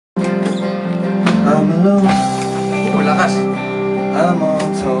alone. Lakas. I'm all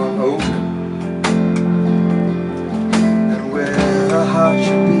torn open, and where a heart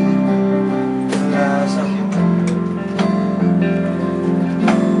should be, there lies a home.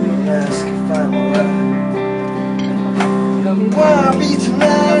 Don't ask if I'm alright. Where I'll be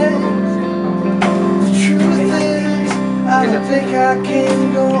tonight. The truth is, I don't think I can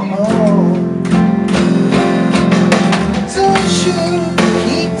go on. Don't you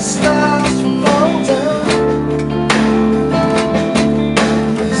keep the stars from falling down.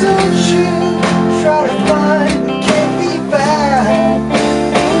 Try to find what can't be found.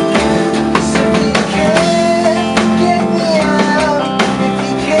 So if you can get me out, if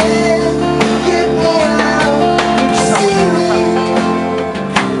you can get me out, would you see me?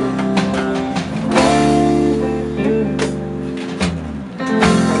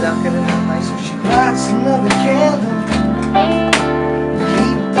 So she lights another candle,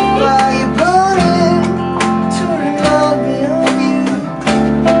 keep the fire burning, to remind me of you.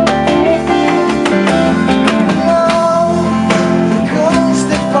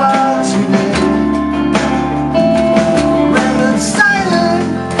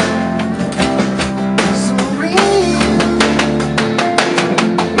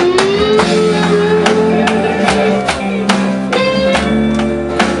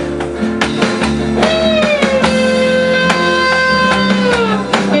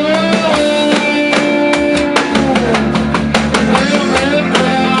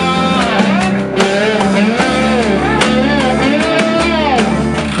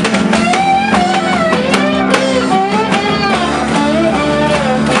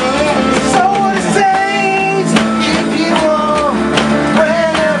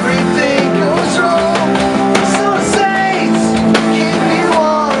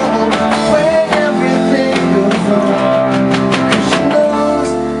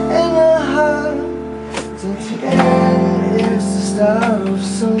 Of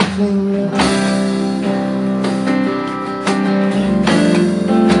something new.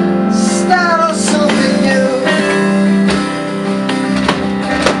 Start of something new.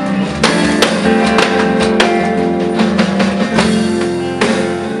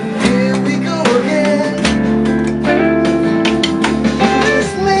 Here we go again.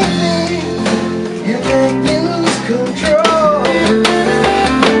 Just make me, you make me lose control.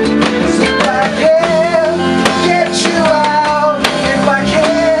 So I can get you out. If I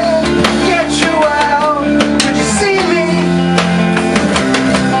can get you out, could you see me?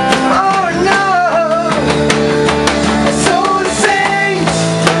 Oh no. So the saints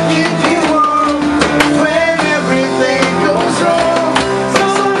keep you warm when everything goes wrong. So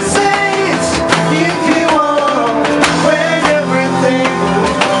the saints keep you warm when everything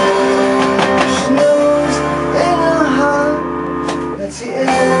goes wrong. She knows in her heart that's the end,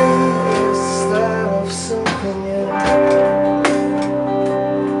 it's the start of something new.